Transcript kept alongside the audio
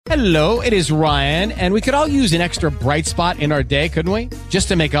Hello, it is Ryan, and we could all use an extra bright spot in our day, couldn't we? Just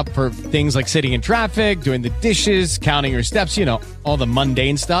to make up for things like sitting in traffic, doing the dishes, counting your steps, you know, all the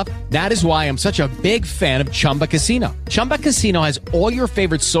mundane stuff. That is why I'm such a big fan of Chumba Casino. Chumba Casino has all your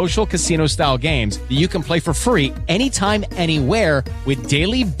favorite social casino-style games that you can play for free anytime, anywhere with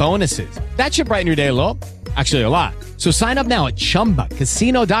daily bonuses. That should brighten your day a little. Actually, a lot. So sign up now at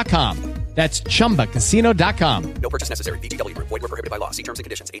ChumbaCasino.com. That's ChumbaCasino.com. No purchase necessary. VGW Group. Void where prohibited by law. See terms and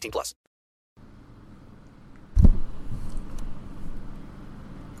conditions. 18 plus.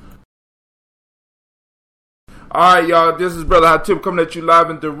 All right, y'all. This is Brother Hot Tip coming at you live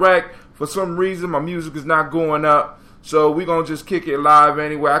and direct. For some reason, my music is not going up, so we're going to just kick it live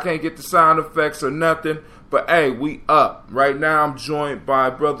anyway. I can't get the sound effects or nothing, but hey, we up. Right now, I'm joined by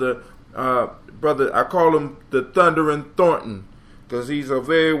brother, I call him the Thundering Thornton, because he's a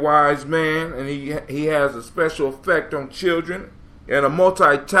very wise man, and he has a special effect on children, and a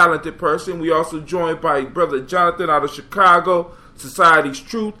multi-talented person. We also joined by Brother Jonathan out of Chicago, Society's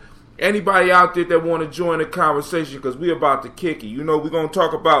Truth. Anybody out there that want to join the conversation, because we're about to kick it. You know, we're going to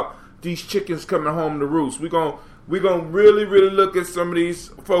talk about these chickens coming home to roost. We're going to really, really look at some of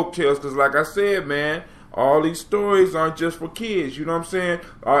these folk tales, because like I said, man, all these stories aren't just for kids, you know what I'm saying?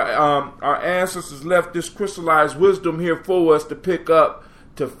 Our ancestors left this crystallized wisdom here for us to pick up,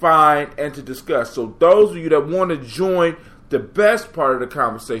 to find, and to discuss. So those of you that want to join the best part of the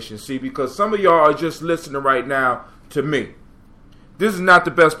conversation, see, because some of y'all are just listening right now to me. This is not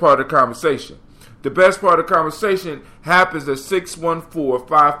the best part of the conversation. The best part of the conversation happens at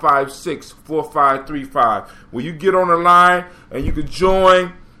 614-556-4535. When you get on the line and you can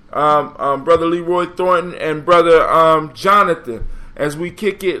join Brother Leroy Thornton and Brother Jonathan as we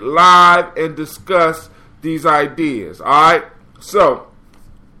kick it live and discuss these ideas. Alright? So,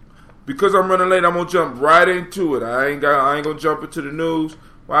 because I'm running late, I'm going to jump right into it. I ain't going to jump into the news.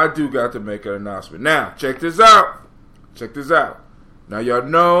 Well, I do got to make an announcement. Now, check this out. Now, y'all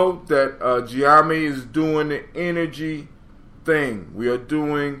know that Giami is doing the energy thing. We are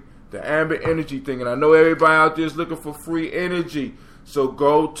doing the Amber Energy thing. And I know everybody out there is looking for free energy. So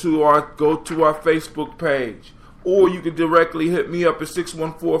go to our Facebook page, or you can directly hit me up at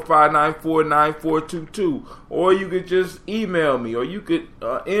 614-594-9422, or you could just email me, or you could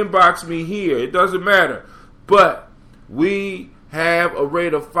inbox me here. It doesn't matter. But we have a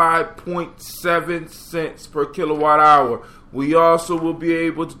rate of 5.7 cents per kilowatt hour. We also will be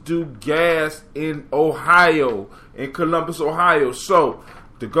able to do gas in Ohio, in Columbus, Ohio. So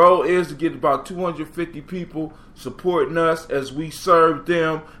the goal is to get about 250 people supporting us as we serve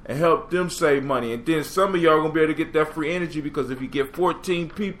them and help them save money. And then some of y'all are going to be able to get that free energy, because if you get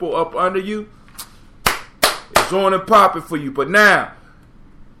 14 people up under you, it's on and popping for you. But now,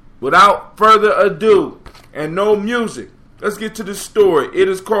 without further ado and no music, let's get to the story. It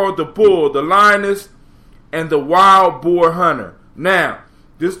is called The Bull, the Lioness, and the Wild Boar Hunter. Now,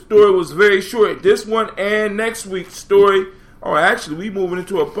 this story was very short. This one and next week's story, actually, we moving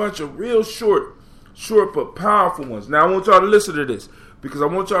into a bunch of real short but powerful ones. Now, I want y'all to listen to this, because I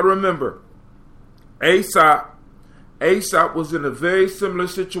want y'all to remember, Aesop was in a very similar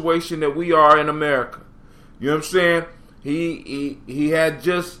situation that we are in America. You know what I'm saying? He had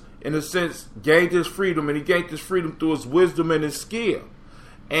just, in a sense, gained his freedom, and he gained his freedom through his wisdom and his skill.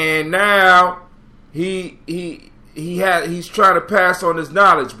 And now he's trying to pass on his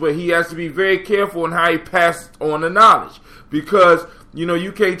knowledge, but he has to be very careful in how he passes on the knowledge, because you know,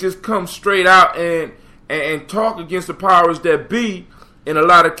 you can't just come straight out and talk against the powers that be in a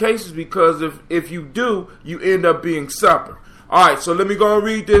lot of cases, because if you do, you end up being supper. Alright, so let me go and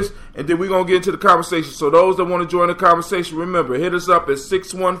read this, and then we're going to get into the conversation. So those that want to join the conversation, remember, hit us up at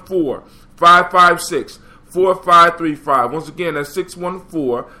 614-556-4535. Once again, that's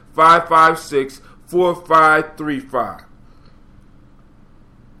 614-556-4535.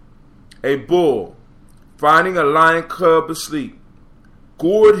 A bull, finding a lion cub asleep,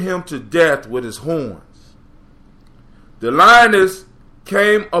 gored him to death with his horns. The lioness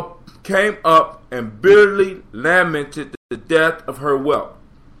came up and bitterly lamented the death of her whelp.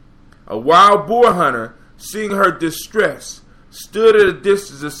 A wild boar hunter, seeing her distress, stood at a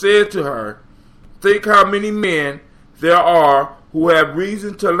distance and said to her, "Think how many men there are who have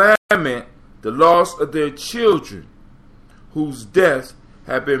reason to lament the loss of their children, whose deaths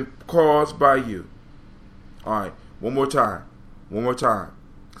have been caused by you." Alright, one more time,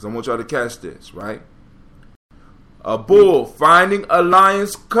 because I want y'all to catch this, right? A bull, finding a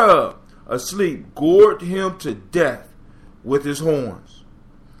lion's cub asleep, gored him to death with his horns.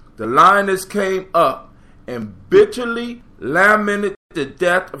 The lioness came up and bitterly lamented the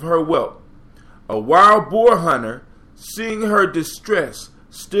death of her whelp. A wild boar hunter, seeing her distress,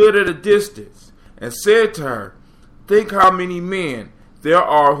 stood at a distance and said to her, think how many men there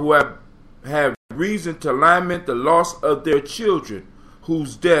are who have reason to lament the loss of their children,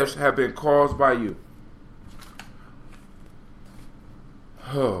 whose deaths have been caused by you.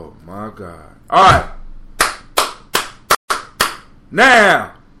 Oh my God. Alright.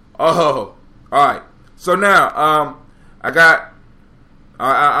 Now. Oh. Alright. So now,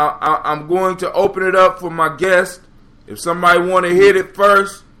 I'm going to open it up for my guest. If somebody want to hit it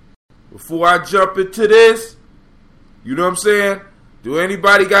first, before I jump into this, you know what I'm saying? Do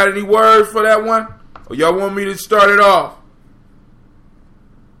anybody got any words for that one? Or y'all want me to start it off?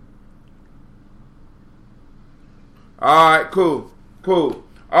 Alright, cool.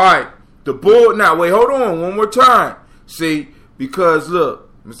 Alright, the bull. Now, wait, hold on one more time. See, because look,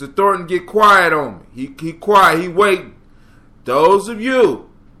 Mr. Thornton get quiet on me. He quiet, he waiting. Those of you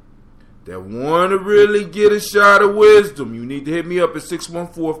that want to really get a shot of wisdom, you need to hit me up at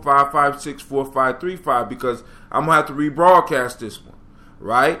 614-556-4535 because I'm going to have to rebroadcast this one,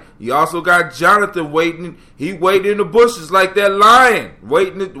 right? You also got Jonathan waiting. He waiting in the bushes like that lion,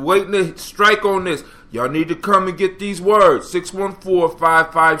 waiting to strike on this. Y'all need to come and get these words,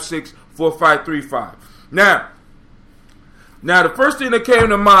 614-556-4535. Now, the first thing that came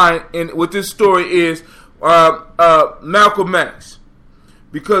to mind with this story is Malcolm X.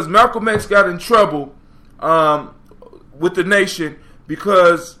 Because Malcolm X got in trouble with the nation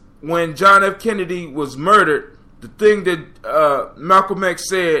because when John F. Kennedy was murdered, the thing that Malcolm X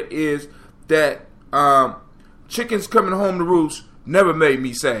said is that chickens coming home to roost never made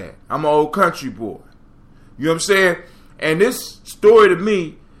me sad. I'm an old country boy. You know what I'm saying? And this story to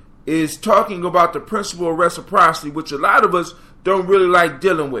me is talking about the principle of reciprocity, which a lot of us don't really like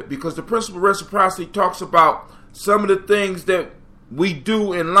dealing with, because the principle of reciprocity talks about some of the things that we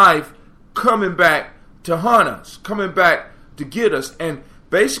do in life coming back to haunt us, coming back to get us. And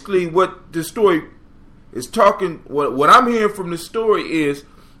basically what this story is talking, what I'm hearing from the story is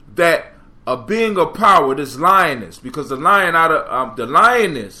that a being of power, this lioness, because the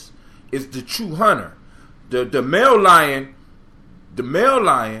lioness is the true hunter. The male lion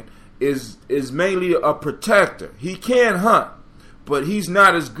is mainly a protector. He can hunt, but he's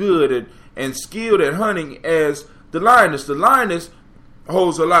not as good and skilled at hunting as the lioness. The lioness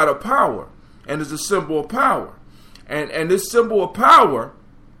holds a lot of power and is a symbol of power. And this symbol of power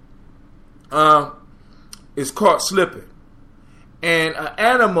is caught slipping. And an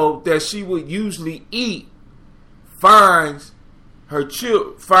animal that she would usually eat finds the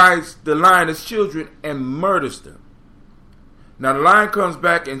lioness children and murders them. Now the lion comes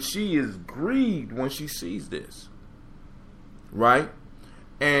back and she is grieved when she sees this. Right?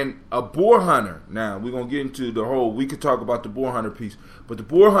 And a boar hunter, now we're going to get into we could talk about the boar hunter piece, but the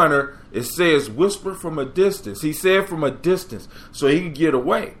boar hunter, it says, whisper from a distance. He said from a distance so he could get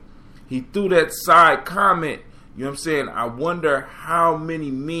away. He threw that side comment, you know what I'm saying, I wonder how many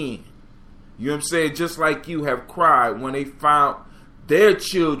men, you know what I'm saying, just like you have cried when they found their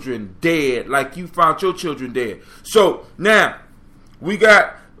children dead, like you found your children dead. So now we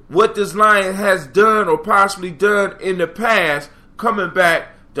got what this lion has done or possibly done in the past, coming back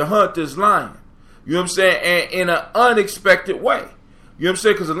to hunt this lion. You know what I'm saying? And in an unexpected way. You know what I'm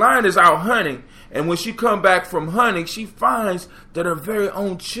saying? Because the lion is out hunting, and when she come back from hunting, she finds that her very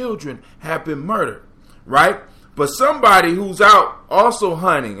own children have been murdered. Right? But somebody who's out also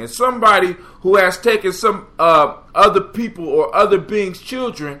hunting, and somebody who has taken some other people or other beings'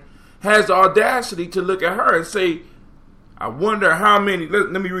 children, has the audacity to look at her and say, I wonder how many,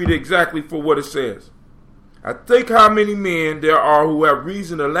 let me read it exactly for what it says. I think how many men there are who have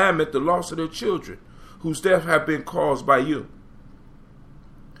reason to lament the loss of their children, whose death have been caused by you.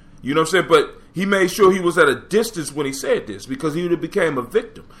 You know what I'm saying? But he made sure he was at a distance when he said this, because he would have became a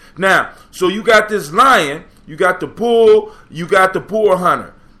victim. Now, so you got this lion, you got the bull, you got the boar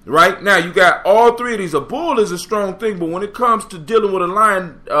hunter. Right? Now, you got all three of these. A bull is a strong thing, but when it comes to dealing with a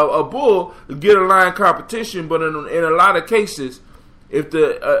lion, a bull, get a lion competition, but in a lot of cases, if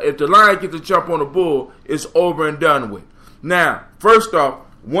the lion gets to jump on a bull, it's over and done with. Now, first off,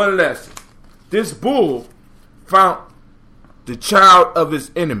 one lesson. This bull found the child of his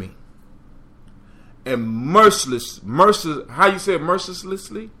enemy. And merciless, how you say it,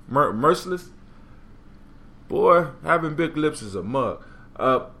 mercilessly? Merciless? Boy, having big lips is a mug.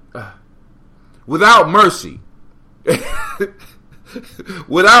 Without mercy.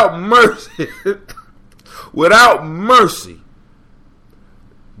 Without mercy. Without mercy.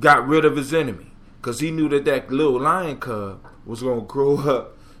 Got rid of his enemy. Because he knew that little lion cub was going to grow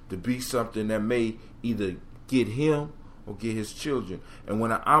up to be something that may either get him or get his children. And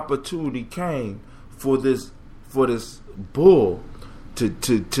when an opportunity came for this bull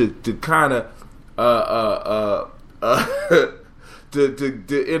kind of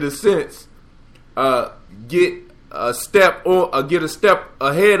to in a sense get a step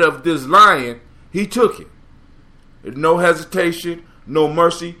ahead of this lion, he took it. No hesitation, no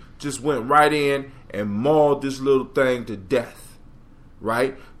mercy, just went right in and mauled this little thing to death.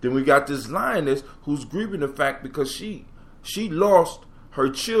 Right? Then we got this lioness who's grieving the fact because she lost her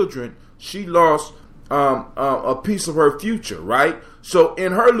children. She lost a piece of her future, right? So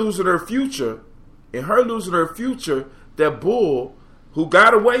in her losing her future, that bull, who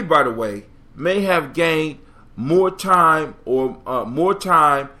got away, by the way, may have gained more time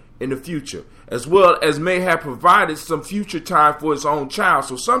in the future, as well as may have provided some future time for his own child.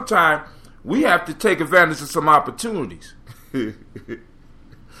 So sometimes we have to take advantage of some opportunities, but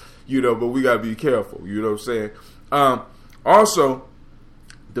we got to be careful, you know what I'm saying? Also,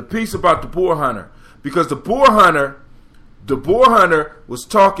 the piece about the boar hunter, because the boar hunter was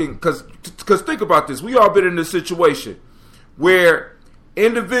talking, because think about this, we all been in this situation where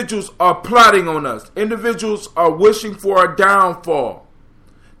individuals are plotting on us. Individuals are wishing for our downfall.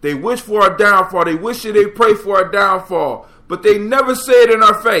 They wish for our downfall. They pray for our downfall. But they never say it in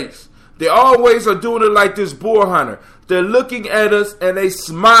our face. They always are doing it like this boar hunter. They're looking at us and they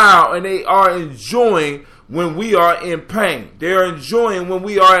smile and they are enjoying when we are in pain. They're enjoying when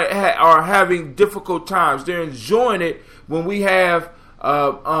we are having difficult times. They're enjoying it when we have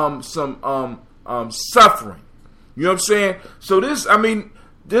some suffering. You know what I'm saying? So this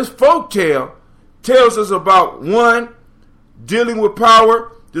folk tale tells us about, one, dealing with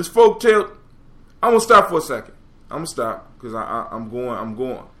power. This folk tale, I'm gonna stop for a second. I'm gonna stop because I'm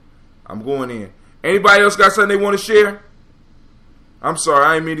going in. Anybody else got something they want to share? I'm sorry,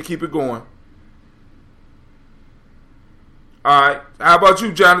 I didn't mean to keep it going. All right, how about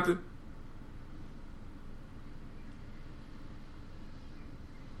you, Jonathan?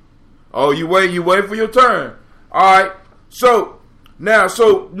 Oh, you wait for your turn. All right. So now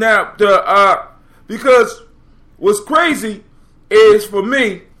because what's crazy is, for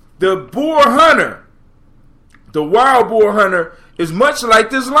me, the boar hunter, the wild boar hunter, is much like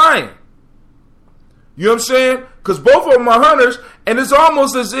this lion. You know what I'm saying? Because both of them are hunters, and it's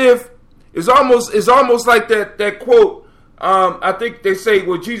almost as if it's almost like that quote. I think they say,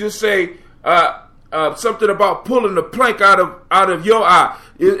 well, Jesus say something about pulling the plank out of your eye.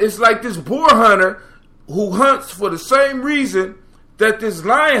 It's like this boar hunter who hunts for the same reason that this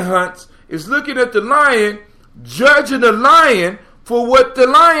lion hunts, is looking at the lion, judging the lion for what the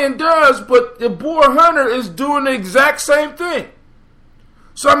lion does, but the boar hunter is doing the exact same thing.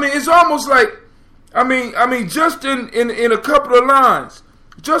 So it's almost like, just in a couple of lines,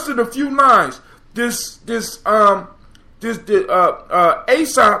 just in a few lines,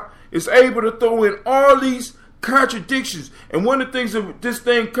 Aesop is able to throw in all these contradictions. And one of the things that this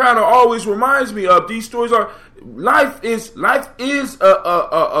thing kind of always reminds me of, these stories are, life is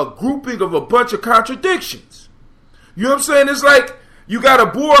a grouping of a bunch of contradictions. You know what I'm saying? It's like you got a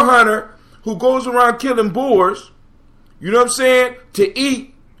boar hunter who goes around killing boars, you know what I'm saying, to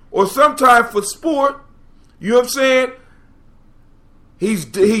eat, or sometimes for sport. You know what I'm saying?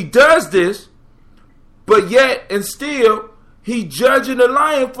 He does this, but yet and still he judging the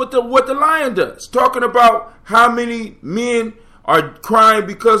lion for what the lion does. Talking about how many men are crying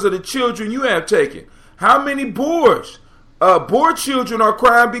because of the children you have taken. How many boar children are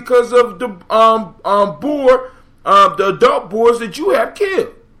crying because of the the adult boars that you have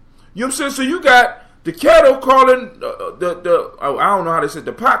killed. You know what I'm saying? So you got the kettle calling I don't know how they said,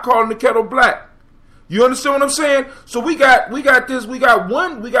 the pot calling the kettle black. You understand what I'm saying? So we got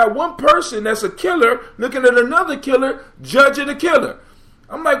one person that's a killer looking at another killer, judging the killer.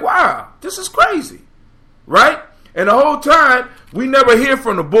 I'm like, wow, this is crazy, right? And the whole time we never hear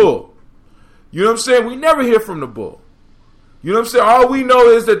from the bull. You know what I'm saying? We never hear from the bull. You know what I'm saying? All we know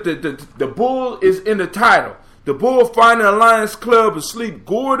is that the bull is in the title. The bull, finding a lion's cub asleep,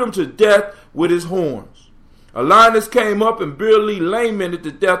 gored him to death with his horns. A lioness came up and barely lamented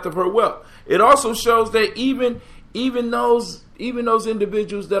the death of her whelp. It also shows that even those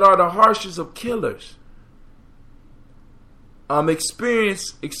individuals that are the harshest of killers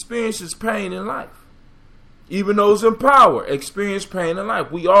experiences pain in life. Even those in power experience pain in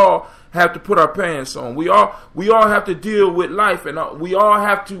life. We all have to put our pants on. We all have to deal with life, and we all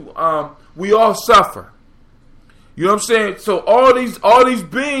have to we all suffer. You know what I'm saying? So all these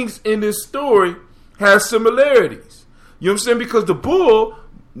beings in this story have similarities. You know what I'm saying? Because the bull,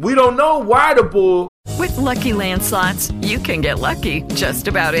 we don't know why the bull. With Lucky Land Slots, you can get lucky just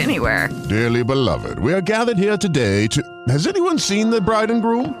about anywhere. Dearly beloved, we are gathered here today to... Has anyone seen the bride and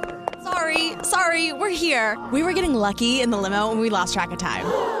groom? Sorry, we're here. We were getting lucky in the limo and we lost track of time.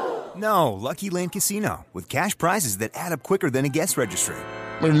 No, Lucky Land Casino, with cash prizes that add up quicker than a guest registry.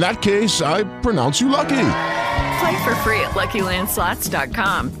 In that case, I pronounce you lucky. Play for free at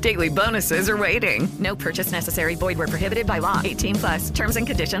LuckyLandSlots.com. Daily bonuses are waiting. No purchase necessary. Void where prohibited by law. 18+. Terms and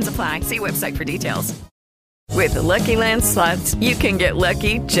conditions apply. See website for details. With the Lucky Land Slots, you can get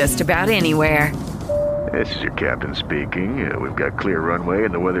lucky just about anywhere. This is your captain speaking. We've got clear runway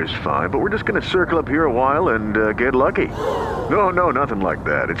and the weather's fine, but we're just going to circle up here a while and get lucky. No, nothing like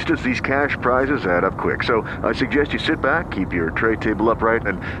that. It's just these cash prizes add up quick. So I suggest you sit back, keep your tray table upright,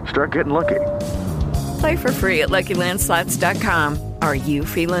 and start getting lucky. Play for free at LuckyLandSlots.com. Are you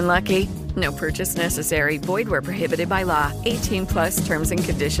feeling lucky? No purchase necessary. Void where prohibited by law. 18+ terms and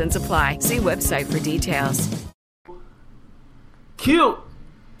conditions apply. See website for details. Killed.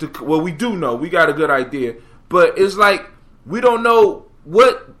 Well, we do know. We got a good idea. But it's like we don't know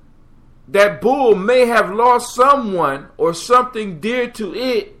what that bull may have lost someone or something dear to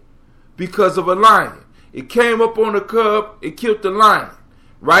it because of a lion. It came up on the cub. It killed the lion.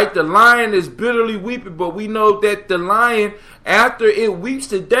 Right? The lion is bitterly weeping, but we know that the lion, after it weeps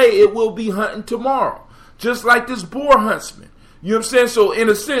today, it will be hunting tomorrow. Just like this boar huntsman. You know what I'm saying? So in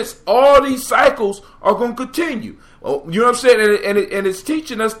a sense, all these cycles are going to continue. You know what I'm saying? And it's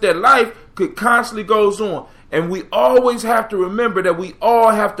teaching us that life could constantly goes on. And we always have to remember that we all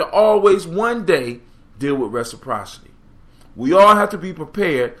have to always one day deal with reciprocity. We all have to be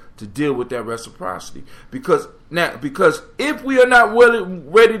prepared to deal with that reciprocity. Because if we are not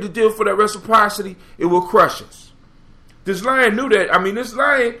ready to deal for that reciprocity, it will crush us. This lion knew that. I mean, this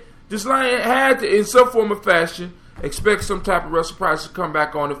lion had to, in some form or fashion, expect some type of reciprocity to come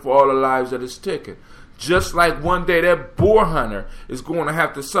back on it for all the lives that it's taken. Just like one day that boar hunter is going to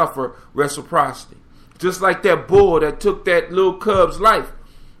have to suffer reciprocity. Just like that bull that took that little cub's life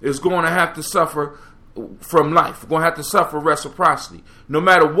is going to have to suffer from life. We're going to have to suffer reciprocity. No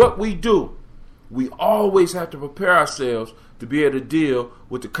matter what we do, we always have to prepare ourselves to be able to deal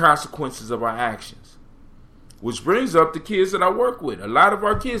with the consequences of our actions. Which brings up the kids that I work with. A lot of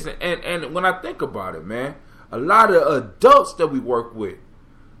our kids, and when I think about it, man, a lot of adults that we work with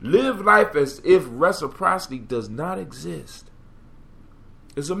live life as if reciprocity does not exist.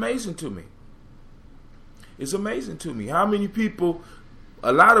 It's amazing to me. It's amazing to me how many people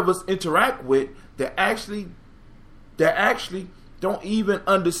a lot of us interact with that actually don't even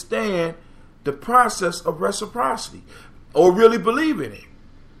understand the process of reciprocity or really believe in it.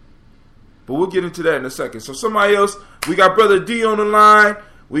 But we'll get into that in a second. So somebody else, we got Brother D on the line.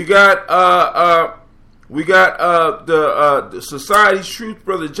 We got the Society's Truth,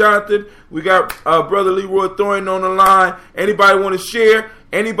 Brother Jonathan. We got Brother Leroy Thornton on the line. Anybody want to share?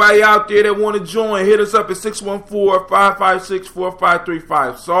 Anybody out there that want to join, hit us up at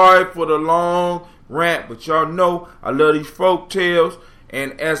 614-556-4535. Sorry for the long rant, but y'all know I love these folk tales.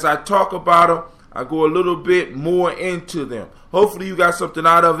 And as I talk about them, I go a little bit more into them. Hopefully you got something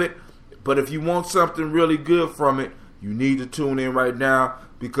out of it. But if you want something really good from it, you need to tune in right now,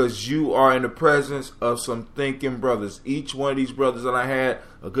 because you are in the presence of some thinking brothers. Each one of these brothers that I had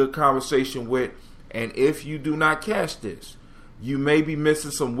a good conversation with. And if you do not catch this, you may be missing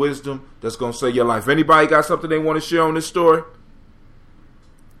some wisdom that's going to save your life. Anybody got something they want to share on this story?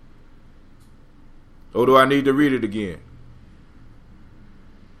 Or do I need to read it again?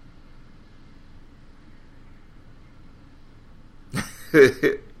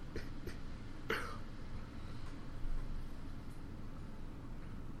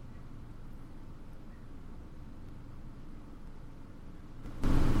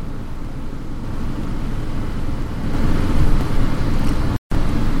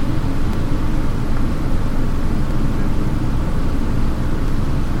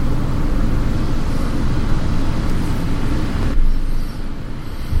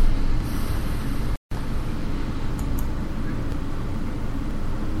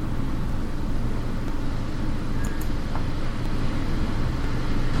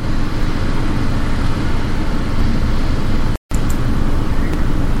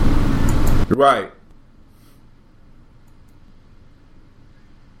 Right.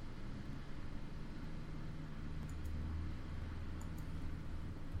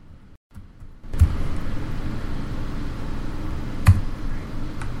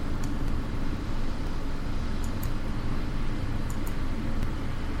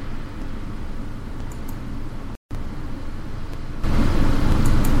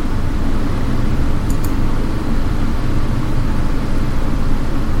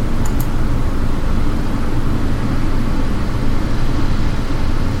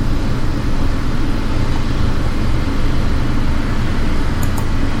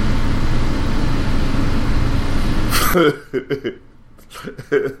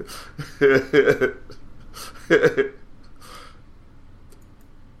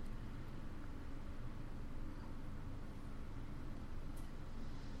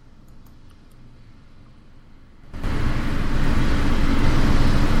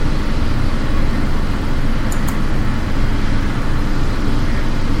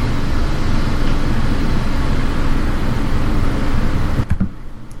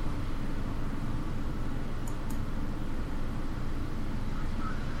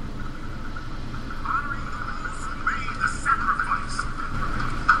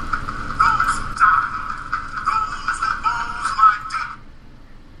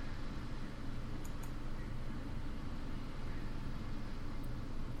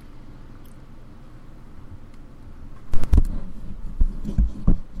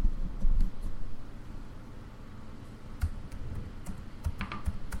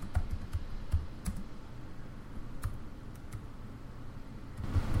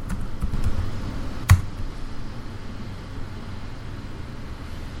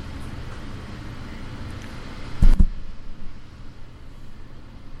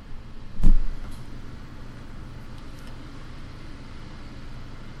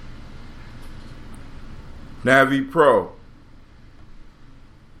 Navi Pro.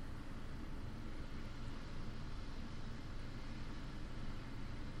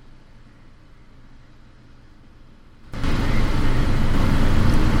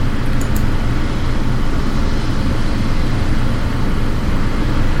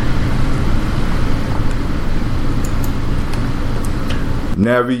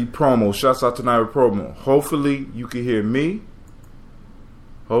 Navi Promo. Shouts out to Navi Promo. Hopefully you can hear me.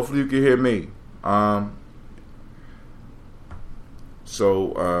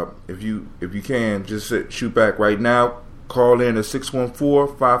 So if you can, just shoot back right now. Call in at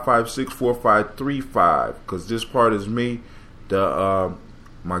 614-556-4535 because this part is me.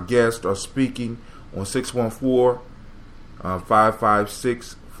 My guests are speaking on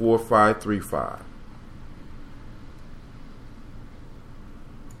 614-556-4535.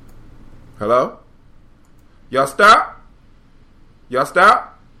 Hello? Y'all stop? Y'all stop?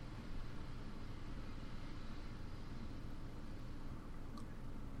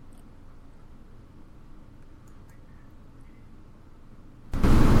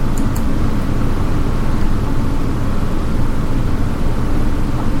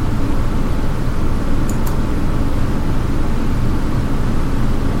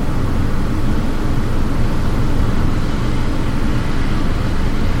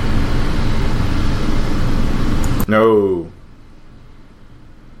 No.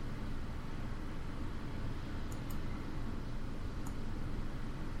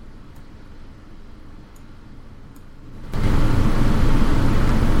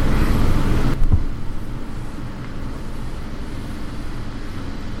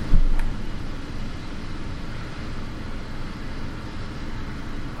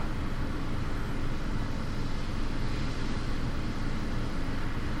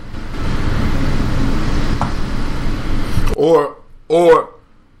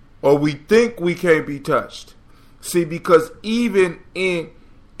 Or we think we can't be touched. See, because even in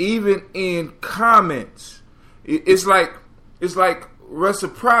comments, it's like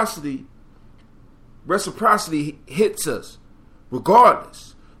reciprocity hits us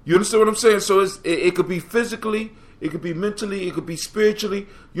regardless. You understand what I'm saying? So it could be physically, it could be mentally, it could be spiritually.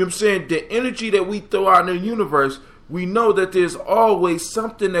 You know what I'm saying? The energy that we throw out in the universe, we know that there's always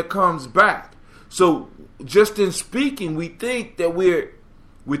something that comes back. So just in speaking, we think that we're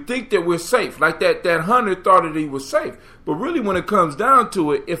safe. Like that hunter thought that he was safe. But really when it comes down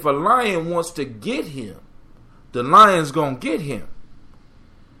to it, if a lion wants to get him, the lion's gonna get him.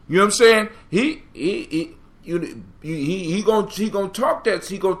 You know what I'm saying? He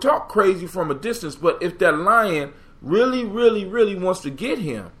gonna talk crazy from a distance, but if that lion really wants to get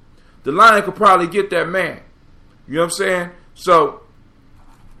him, the lion could probably get that man. You know what I'm saying? So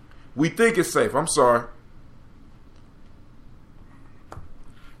we think it's safe. I'm sorry.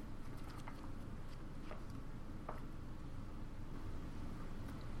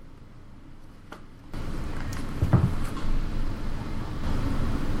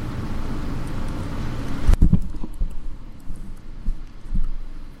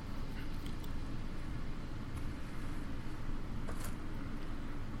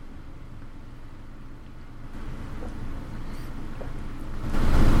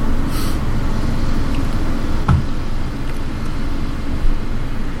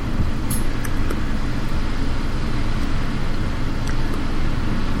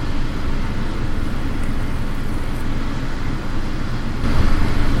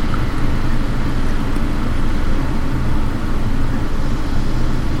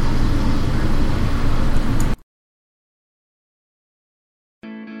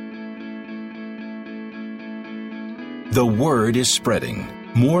 The word is spreading.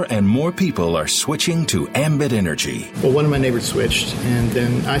 More and more people are switching to Ambit Energy. Well, one of my neighbors switched, and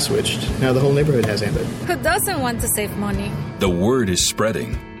then I switched. Now the whole neighborhood has Ambit. Who doesn't want to save money? The word is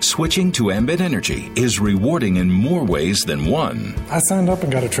spreading. Switching to Ambit Energy is rewarding in more ways than one. I signed up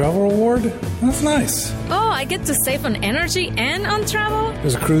and got a travel reward. That's nice. Oh, I get to save on energy and on travel?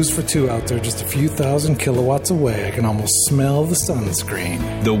 There's a cruise for two out there just a few thousand kilowatts away. I can almost smell the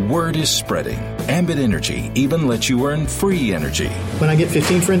sunscreen. The word is spreading. Ambit Energy even lets you earn free energy. When I get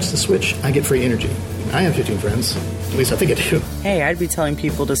 15 friends to switch, I get free energy. I have 15 friends. At least I think I do. Hey, I'd be telling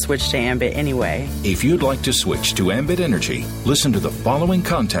people to switch to Ambit anyway. If you'd like to switch to Ambit Energy, listen to the following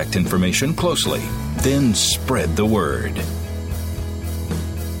contact information closely. Then spread the word.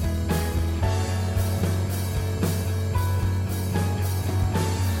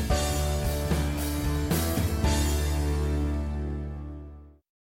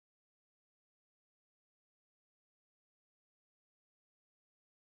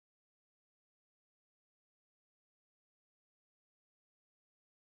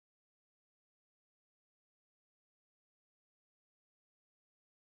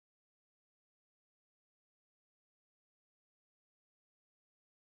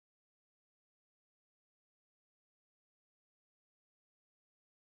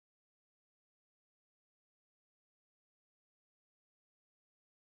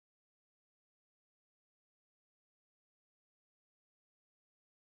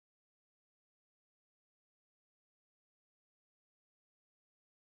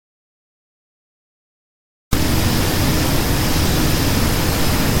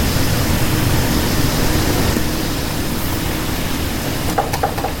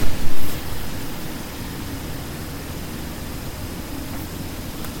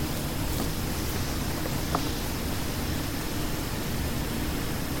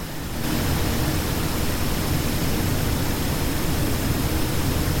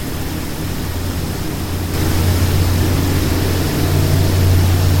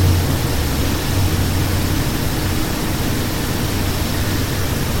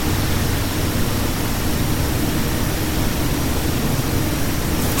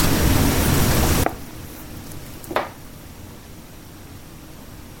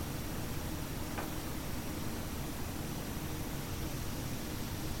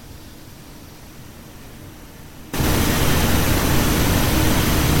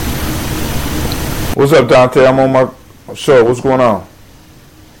 What's up, Dante? I'm on my show. What's going on?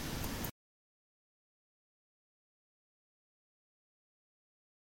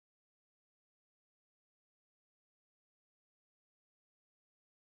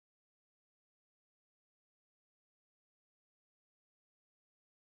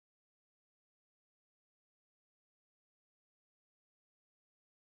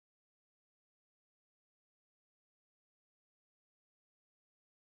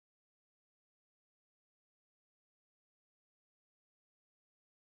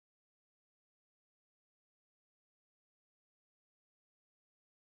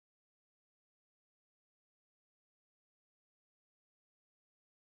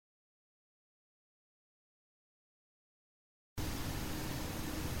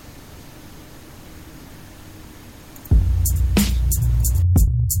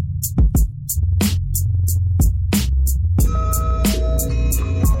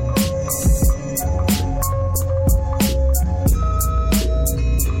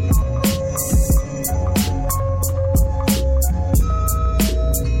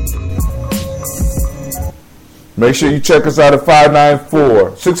 Make sure you check us out at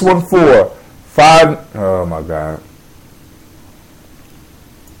 594-614-5. Oh my God.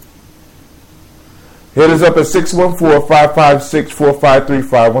 Hit us up at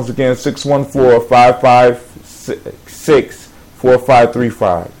 614-556-4535. Once again,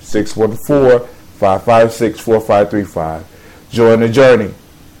 614-556-4535. 614-556-4535. Join the journey.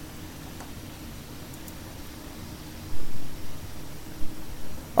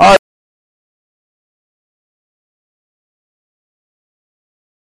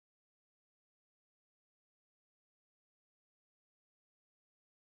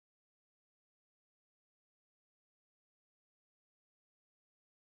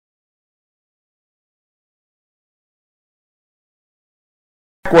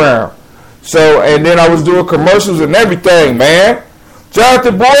 So, and then I was doing commercials and everything, man.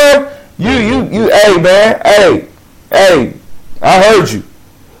 Jonathan, boy, you, hey, man, hey, I heard you.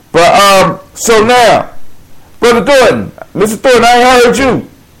 But, so now, Brother Thornton, Mr. Thornton, I ain't heard you.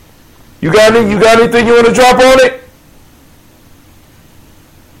 You got anything you want to drop on it?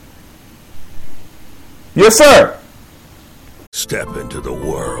 Yes, sir. Step into the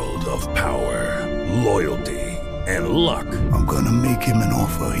world of power, loyalty, and luck. I'm gonna make him an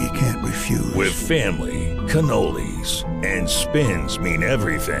offer he can't refuse. With family, cannolis, and spins mean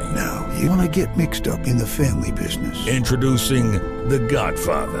everything. Now, you wanna get mixed up in the family business. Introducing The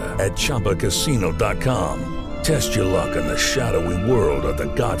Godfather at ChumbaCasino.com. Test your luck in the shadowy world of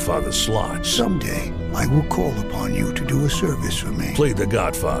The Godfather slot. Someday, I will call upon you to do a service for me. Play The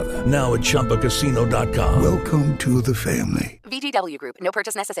Godfather, now at ChumbaCasino.com. Welcome to the family. VGW Group. No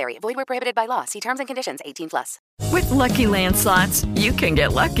purchase necessary. Void where prohibited by law. See terms and conditions. 18+. With Lucky Land Slots, you can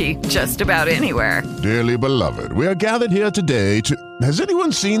get lucky just about anywhere. Dearly beloved, we are gathered here today to... Has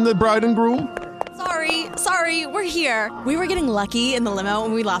anyone seen the bride and groom? Sorry, we're here. We were getting lucky in the limo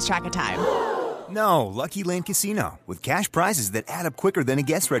and we lost track of time. No, Lucky Land Casino, with cash prizes that add up quicker than a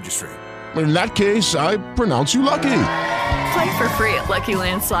guest registry. In that case, I pronounce you lucky. Play for free at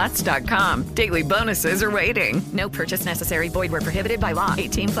LuckyLandSlots.com. Daily bonuses are waiting. No purchase necessary. Void where prohibited by law.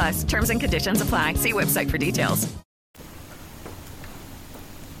 18+. Terms and conditions apply. See website for details.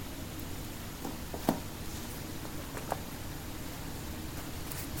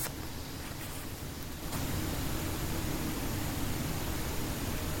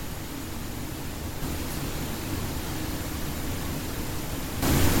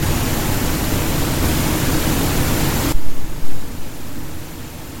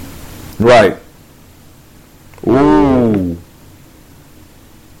 Right. Ooh.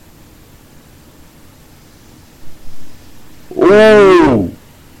 Ooh.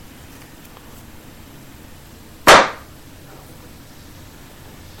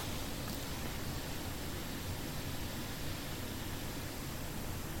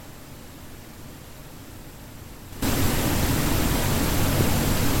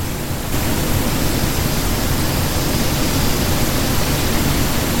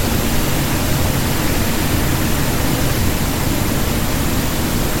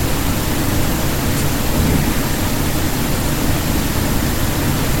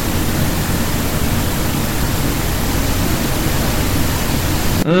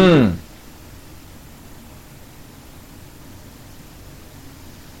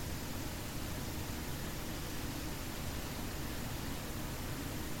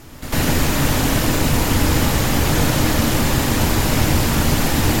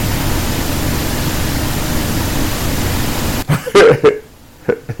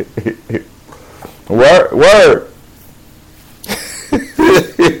 Word.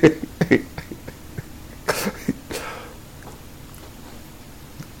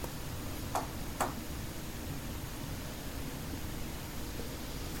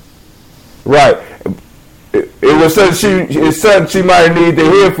 Right. It was something she might need to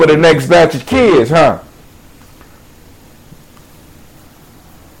hear for the next batch of kids, huh?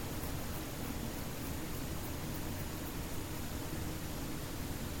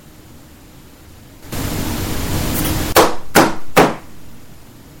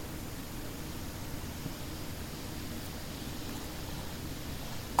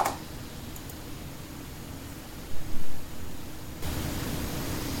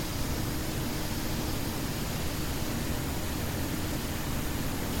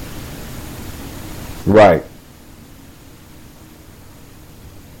 Right.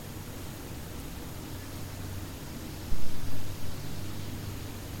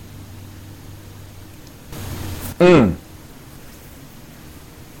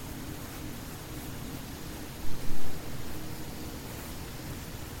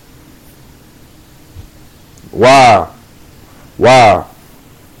 Wow.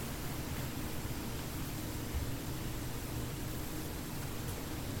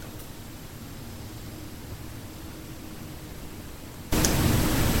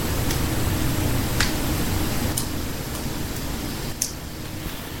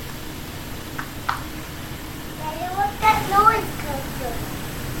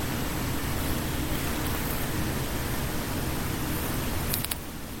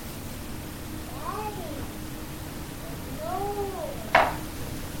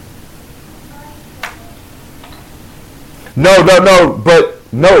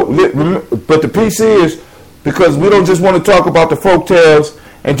 But the PC is because we don't just want to talk about the folktales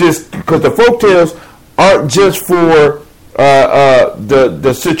and just because the folktales aren't just for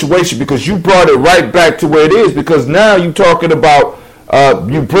the situation, because you brought it right back to where it is, because now you're talking about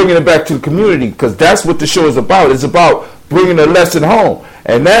you bringing it back to the community, because that's what the show is about. It's about bringing a lesson home,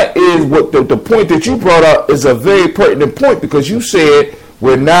 and that is what the point that you brought up is a very pertinent point, because you said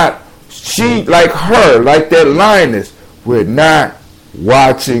we're not, she like her, like that lioness, we're not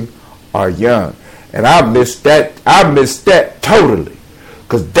watching our young. And I missed that totally,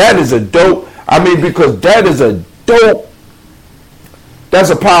 because that is a dope, that's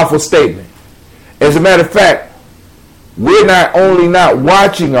a powerful statement. As a matter of fact, we're not only not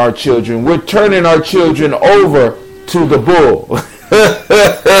watching our children, we're turning our children over to the bull.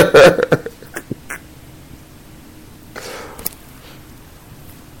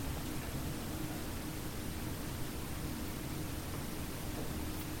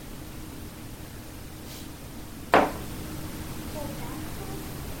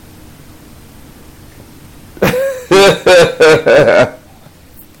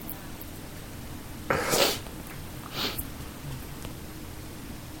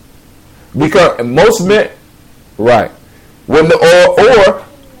 Because most men, right, when the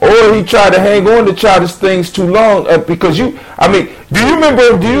or he tried to hang on to childish things too long because do you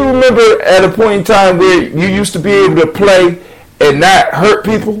remember at a point in time where you used to be able to play and not hurt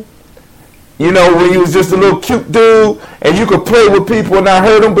people? You know, when you was just a little cute dude and you could play with people and not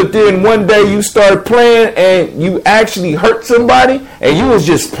hurt them, but then one day you started playing and you actually hurt somebody and you was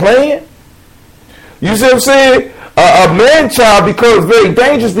just playing. You see what I'm saying? A man-child becomes very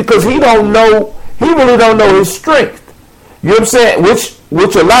dangerous because he really don't know his strength. You know what I'm saying?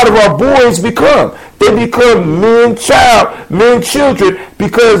 Which a lot of our boys become. They become men children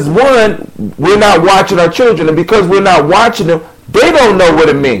because one, we're not watching our children, and because we're not watching them, they don't know what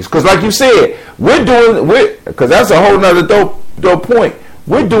it means. Because like you said, because that's a whole nother dope point.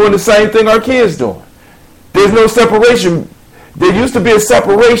 We're doing the same thing our kids doing. There's no separation. There used to be a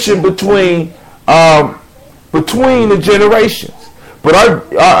separation between the generations. But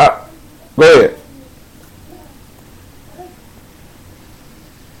go ahead.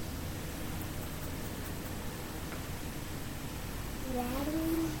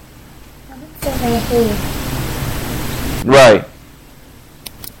 Right.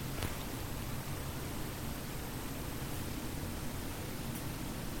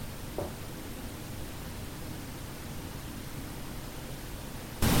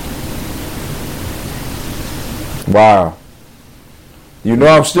 Wow. You know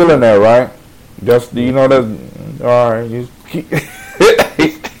I'm still in there, right? Just you know that. All right.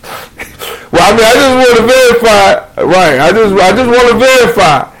 Well, I mean, I just want to verify. Right. I just want to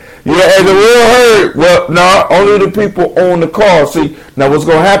verify. Yeah, and the real hurt. Well, no, only the people on the call. See, now what's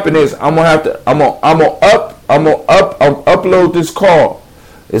gonna happen is I'm gonna upload this call.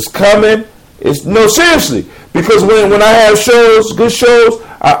 It's coming. Seriously, because when I have shows, good shows,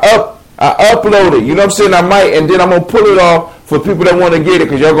 I upload it. You know what I'm saying? I might, and then I'm gonna pull it off for people that want to get it,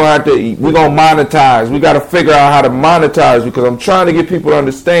 because y'all gonna have to. We're gonna monetize. We got to figure out how to monetize, because I'm trying to get people to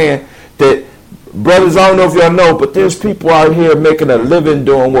understand that. Brothers, I don't know if y'all know, but there's people out here making a living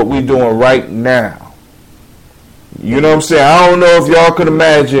doing what we're doing right now. You know what I'm saying? I don't know if y'all could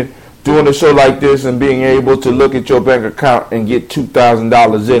imagine doing a show like this and being able to look at your bank account and get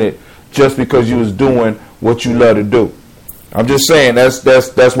 $2,000 in it just because you was doing what you love to do. I'm just saying that's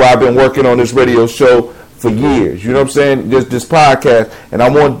why I've been working on this radio show for years. You know what I'm saying? This podcast, and I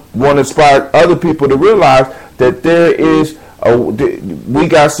want to inspire other people to realize that there is. We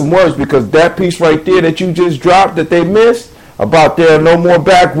got some words, because that piece right there that you just dropped that they missed about there are no more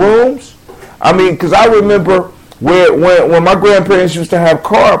back rooms. I mean, because I remember when my grandparents used to have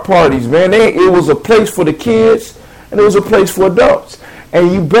card parties, man, it was a place for the kids and it was a place for adults.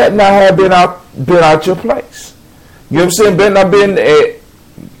 And you bet not have been out your place. You know what I'm saying? Bet not been.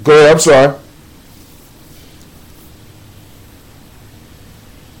 Go ahead. I'm sorry.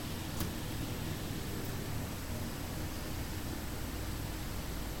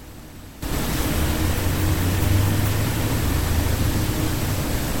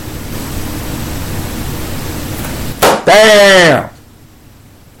 Damn.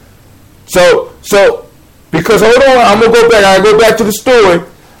 So, because hold on, I'm gonna go back. I go back to the story.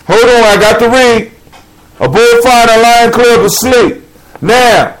 Hold on, I got to read. A bull find a lion club asleep.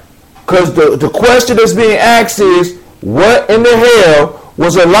 Now, because the question that's being asked is, what in the hell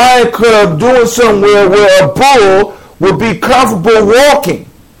was a lion club doing somewhere where a bull would be comfortable walking?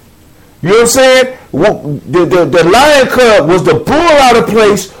 You know what I'm saying? The lion club, was the bull out of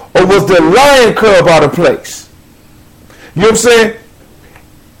place, or was the lion club out of place? You know what I'm saying?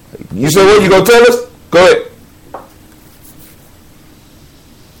 You say what? You gonna tell us? Go ahead.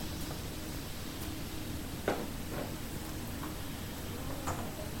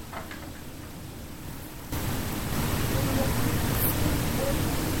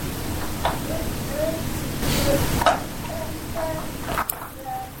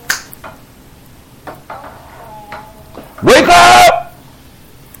 Wake up!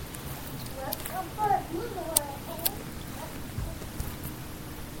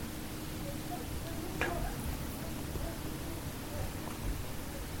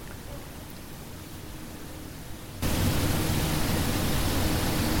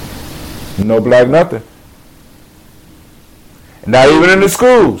 No black nothing. Not even in the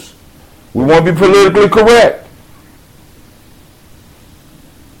schools. We want to be politically correct.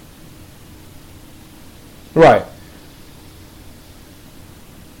 Right.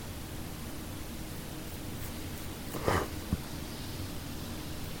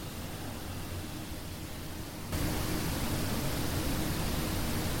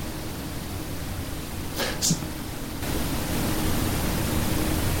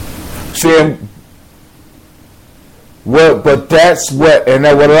 See, but that's what, and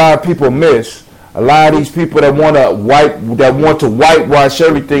that what a lot of people miss. A lot of these people that want to whitewash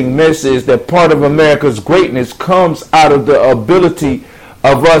everything miss is that part of America's greatness comes out of the ability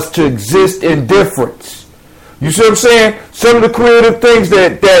of us to exist in difference. You see what I'm saying? Some of the creative things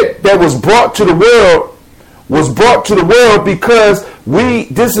that was brought to the world because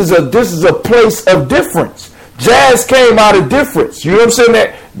this is a place of difference. Jazz came out of difference. You know what I'm saying?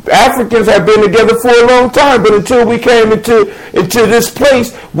 That Africans have been together for a long time, but until we came into this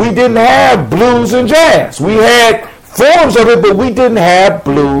place, we didn't have blues and jazz. We had forms of it, but we didn't have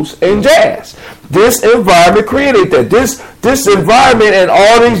blues and jazz. This environment created that. This environment and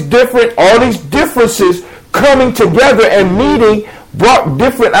all these differences coming together and meeting brought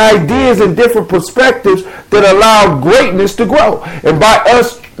different ideas and different perspectives that allowed greatness to grow. And by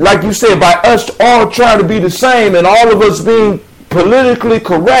us, like you said, by us all trying to be the same and all of us being politically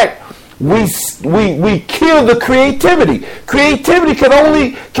correct, we kill the creativity. Creativity can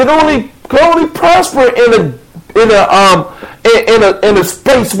only prosper in a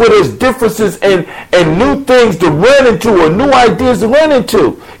space where there's differences and new things to run into or new ideas to run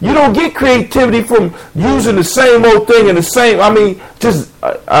into. You don't get creativity from using the same old thing and the same. I mean, just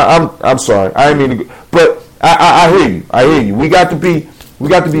I'm sorry, I didn't mean to, but I hear you. I hear you. We got to be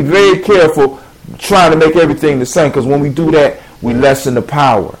very careful trying to make everything the same, because when we do that, we lessen the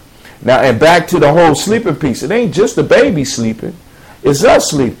power. Now, and back to the whole sleeping piece. It ain't just the baby sleeping; it's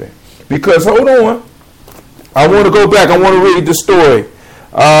us sleeping. Because hold on. I want to go back. I want to read the story.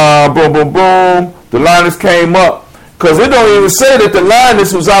 Boom, boom, boom. The lioness came up. Because it don't even say that the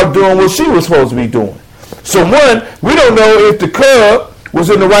lioness was out doing what she was supposed to be doing. So one, we don't know if the cub was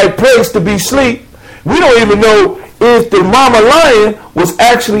in the right place to be asleep. We don't even know if the mama lion was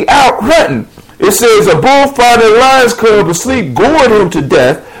actually out hunting. It says a bull found a lion's cub asleep, gored him to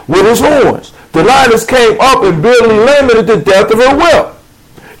death with his horns. The lioness came up and barely lamented the death of her whelp.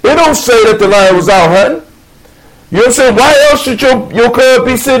 It don't say that the lion was out hunting. You know what I'm saying? Why else should your cub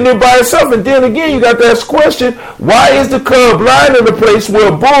be sitting there by itself? And then again, you got to ask the question, why is the cub lying in a place where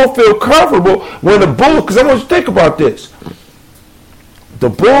a bull feels comfortable when the bull, because I want you to think about this. The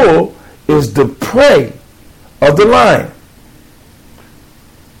bull is the prey of the lion.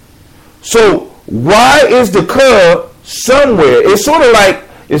 So why is the cub somewhere? It's sort of like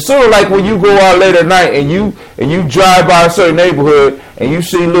when you go out late at night and you drive by a certain neighborhood and you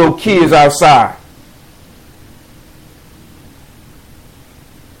see little kids outside.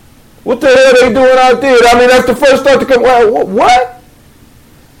 What the hell are they doing out there? I mean, that's the first thought to come. What?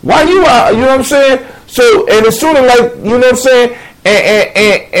 Why you out? You know what I'm saying? So, and it's sort of like, you know what I'm saying?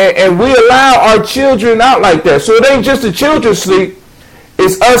 And we allow our children out like that. So it ain't just the children sleep.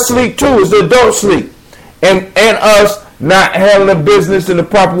 It's us sleep too. It's the adult sleep. And us not handling business in the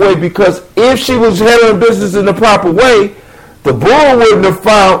proper way, because if she was handling business in the proper way, the bull wouldn't have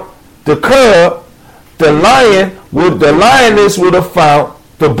found the cub. The lioness would have found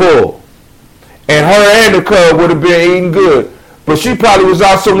the bull. And her and the cub would have been eating good. But she probably was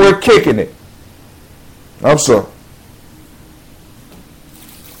out somewhere kicking it. I'm sorry.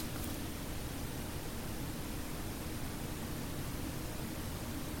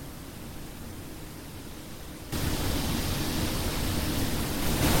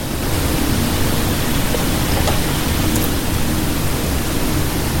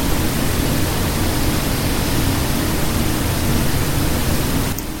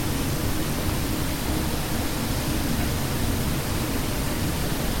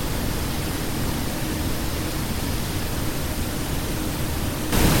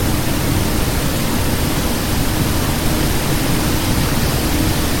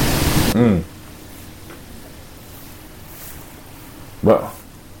 Well,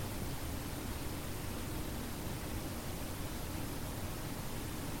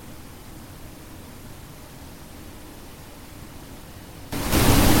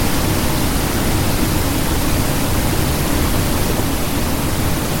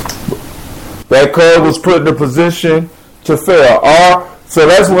 that cub was put in a position to fail. So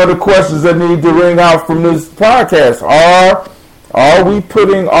that's one of the questions that need to ring out from this podcast. Are we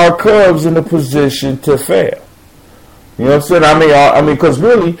putting our cubs in a position to fail? You know what I'm saying? I mean,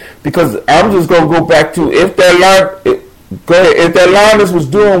 because I'm just gonna go back to if that Go ahead. If that lioness was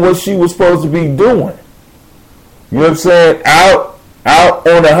doing what she was supposed to be doing, you know what I'm saying? Out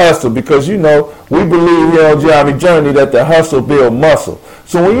on the hustle, because we believe here on Gianni Journey that the hustle build muscle.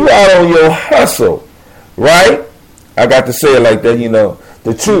 So when you out on your hustle, right? I got to say it like that,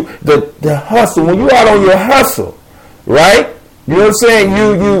 the truth, the hustle. When you out on your hustle, right? You know what I'm saying?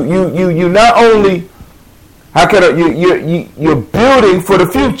 You not only you're building for the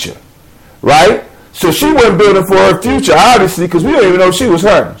future, right? So she wasn't building for her future, obviously, because we don't even know she was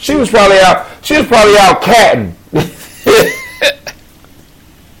hurting. She was probably out catting.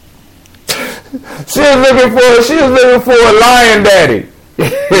 She was looking for a lion daddy.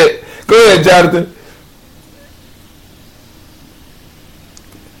 Go ahead, Jonathan.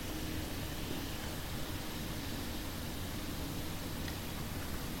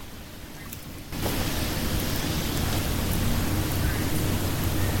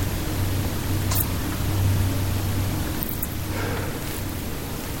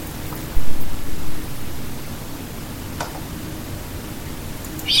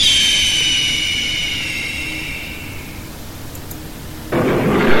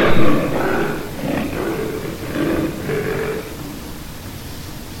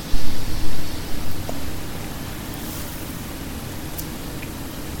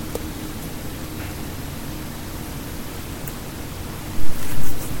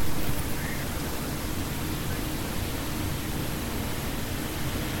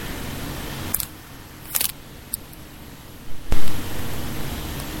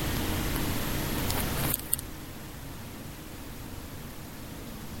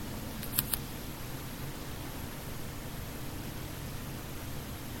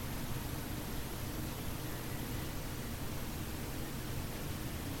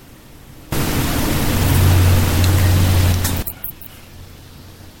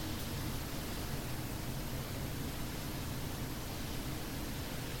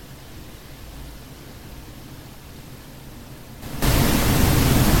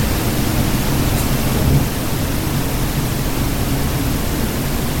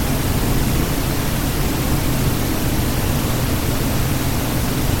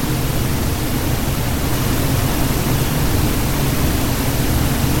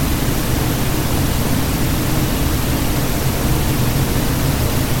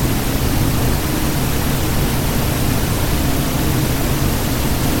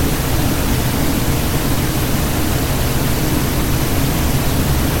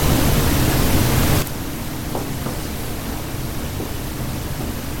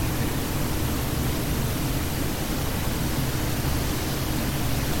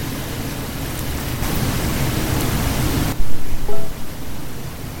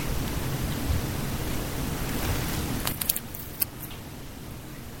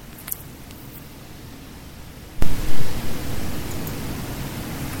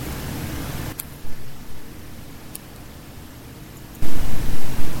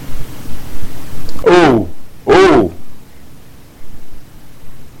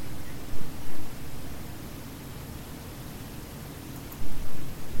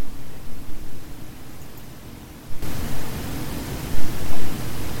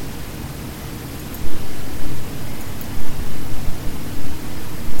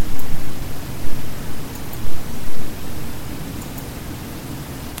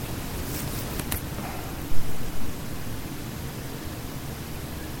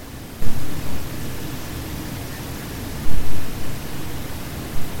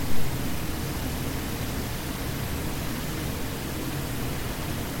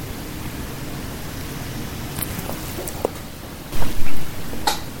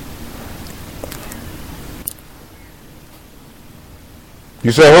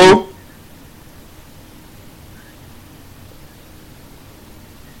 You said who?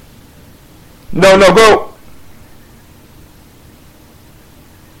 No, go.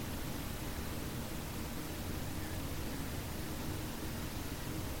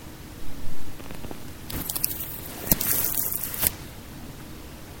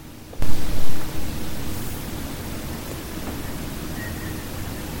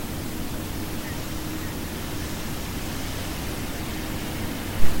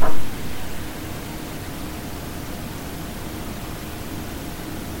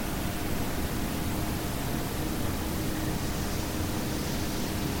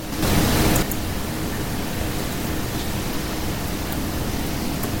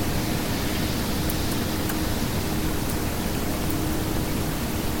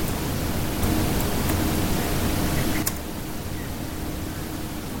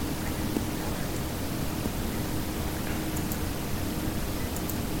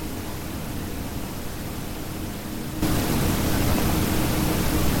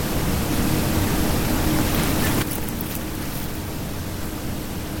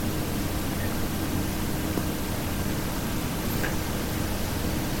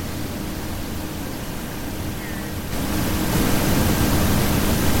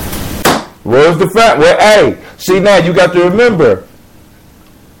 Where's the fact? Well, hey, see now you got to remember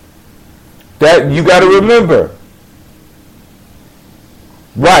that you got to remember,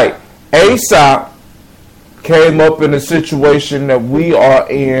 right? Aesop came up in a situation that we are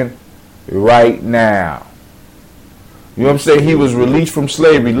in right now. You know what I'm saying? He was released from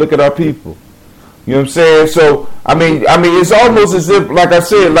slavery. Look at our people. You know what I'm saying? So I mean, it's almost as if, like I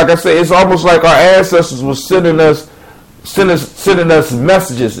said, it's almost like our ancestors were sending us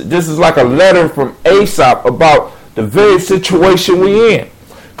messages. This is like a letter from Aesop about the very situation we in.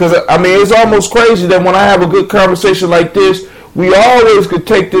 Because I mean, it's almost crazy that when I have a good conversation like this, we always could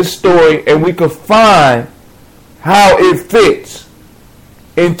take this story and we could find how it fits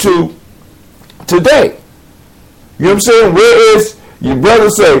into today. You know what I'm saying? Where is, your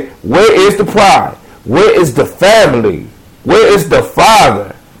brother say, where is the pride? Where is the family? Where is the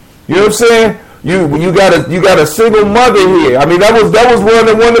father? You know what I'm saying? You got a single mother here. I mean, that was one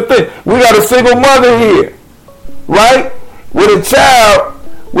of the things. We got a single mother here, right? With a child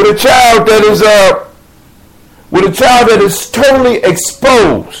that is totally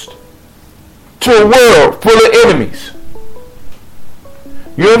exposed to a world full of enemies.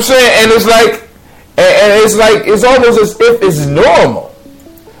 You know what I'm saying? And it's almost as if it's normal,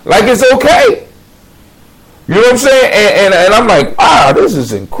 like it's okay. You know what I'm saying? And I'm like, wow, this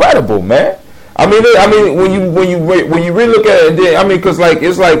is incredible, man. I mean, when you really look at it, then, I mean, because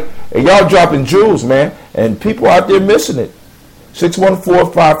it's like y'all dropping jewels, man, and people out there missing it.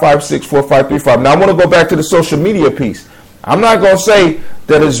 614-556-4535. Now I want to go back to the social media piece. I'm not gonna say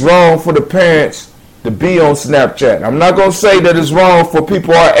that it's wrong for the parents to be on Snapchat. I'm not gonna say that it's wrong for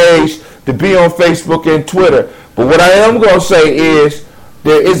people our age to be on Facebook and Twitter. But what I am gonna say is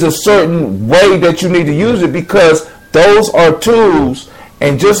there is a certain way that you need to use it, because those are tools,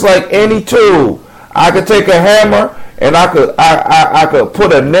 and just like any tool, I could take a hammer and I could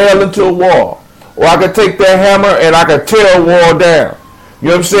put a nail into a wall. Or I could take that hammer and I could tear a wall down. You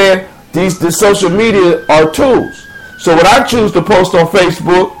know what I'm saying? The social media are tools. So what I choose to post on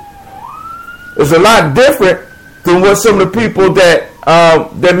Facebook is a lot different than what some of the people that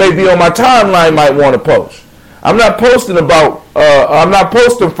may be on my timeline might want to post. I'm not posting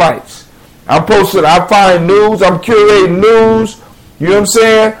fights. I find news. I'm curating news. You know what I'm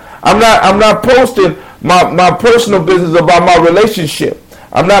saying? I'm not posting my personal business about my relationship.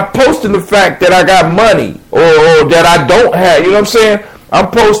 I'm not posting the fact that I got money or that I don't have. You know what I'm saying? I'm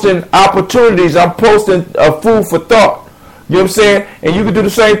posting opportunities. I'm posting food for thought. You know what I'm saying? And you can do the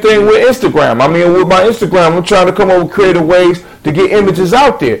same thing with Instagram. I mean, with my Instagram, I'm trying to come up with creative ways to get images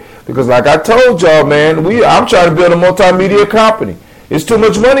out there. Because like I told y'all, man, I'm trying to build a multimedia company. It's too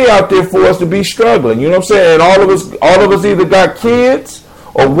much money out there for us to be struggling. You know what I'm saying? And all of us either got kids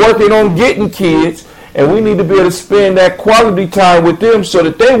or working on getting kids. And we need to be able to spend that quality time with them so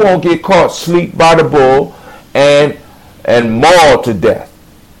that they won't get caught asleep by the bull and mauled to death.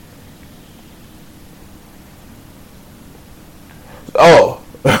 Oh,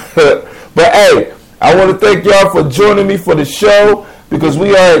 but hey, I want to thank y'all for joining me for the show, because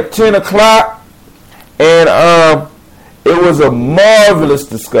we are at 10 o'clock, and it was a marvelous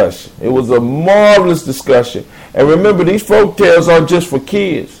discussion. And remember, these folk tales aren't just for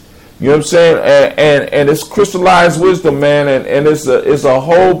kids. You know what I'm saying? And it's crystallized wisdom, man, and it's a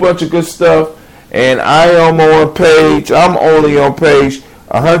whole bunch of good stuff. And I'm only on page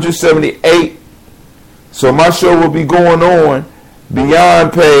 178. So my show will be going on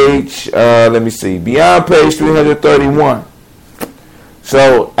beyond page, beyond page 331.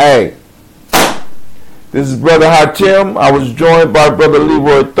 So, hey, this is Brother Hatim. I was joined by Brother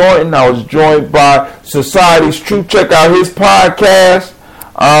Leroy Thornton. I was joined by Society's Truth. Check out his podcast.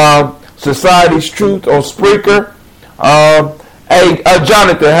 Society's Truth on Spreaker. Hey,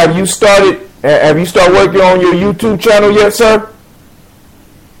 Jonathan, have you started working on your YouTube channel yet, sir?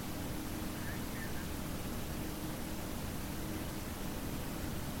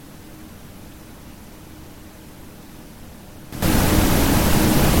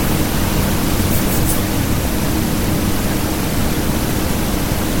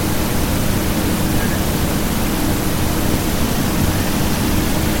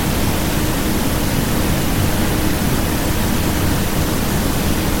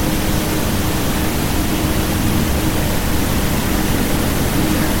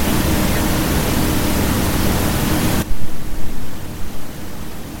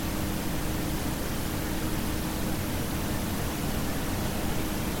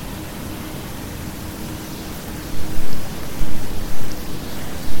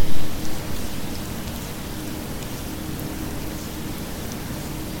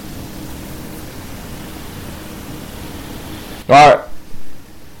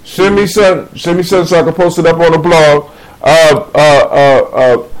 Send me something so I can post it up on the blog.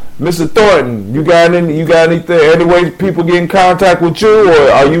 Mr. Thornton, you got anything? Any way people get in contact with you,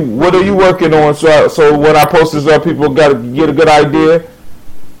 or what are you working on? So when I post this up, people got to get a good idea.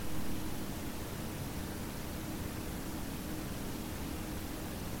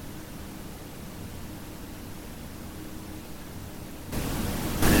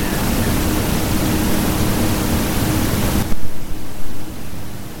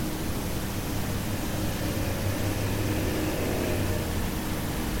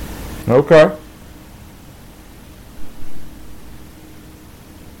 Okay.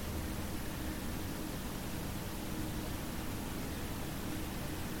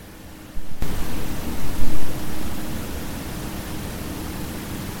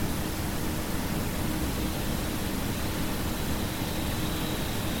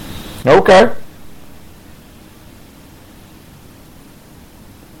 Okay.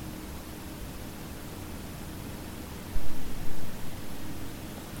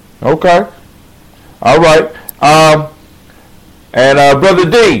 Okay. All right. And Brother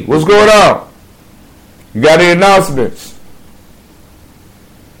D, what's going on? You got any announcements?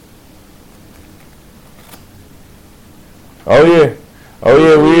 Oh yeah.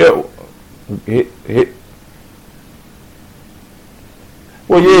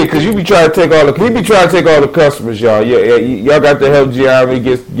 Well, yeah, because you be trying to take all the customers, y'all. Yeah, y'all got to help Gianni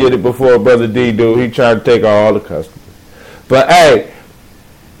get it before Brother D do. He trying to take all the customers. But hey,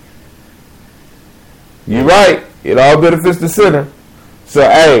 you're right. It all benefits the center. So,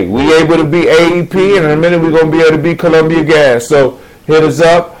 hey, we able to be AEP, and in a minute we're going to be able to be Columbia Gas. So, hit us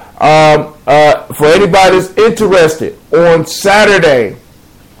up. For anybody that's interested, on Saturday,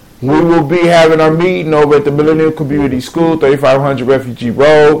 we will be having our meeting over at the Millennium Community School, 3500 Refugee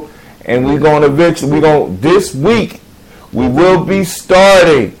Road. And this week, we will be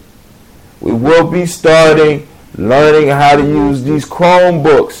starting learning how to use these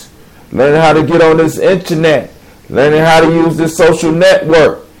Chromebooks. Learning how to get on this internet, learning how to use this social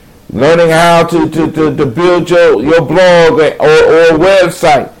network, learning how to build your blog or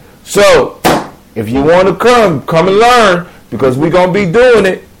website. So, if you want to come and learn, because we're going to be doing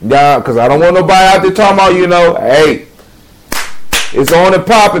it, because I don't want nobody out there talking about, hey, it's on and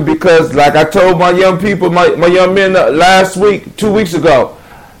popping, because like I told my young people, my young men last week, 2 weeks ago,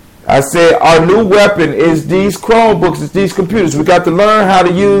 I said our new weapon is these Chromebooks, it's these computers. We got to learn how to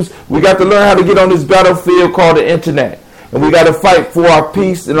get on this battlefield called the internet. And we got to fight for our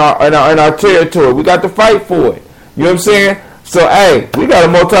peace and our territory. We got to fight for it. You know what I'm saying? So, hey, we got a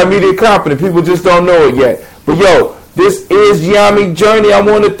multimedia company. People just don't know it yet. But, yo, this is Yami Journey. I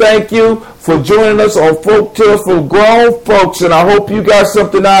want to thank you for joining us on Folk Tales for Grown Folks, and I hope you got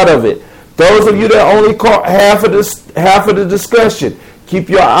something out of it. Those of you that only caught half of the discussion, keep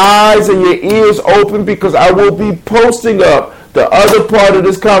your eyes and your ears open, because I will be posting up the other part of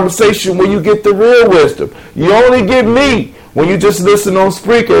this conversation where you get the real wisdom. You only get me when you just listen on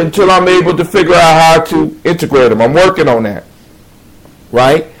Spreaker until I'm able to figure out how to integrate them. I'm working on that.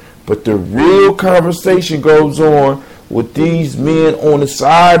 Right? But the real conversation goes on with these men on the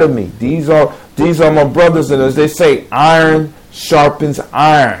side of me. These are my brothers, and as they say, iron sharpens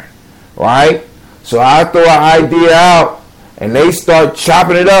iron. Right? So I throw an idea out, and they start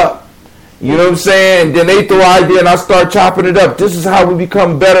chopping it up. You know what I'm saying? And then they throw an idea and I start chopping it up. This is how we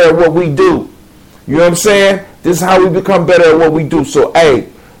become better at what we do. You know what I'm saying? This is how we become better at what we do. So, hey,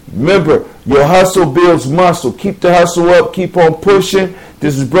 remember, your hustle builds muscle. Keep the hustle up. Keep on pushing.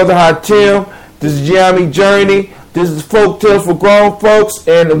 This is Brother Hatim. This is Gianni Journey. This is Folk Tales for Grown Folks.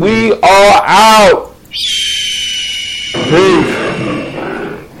 And we are out. Peace.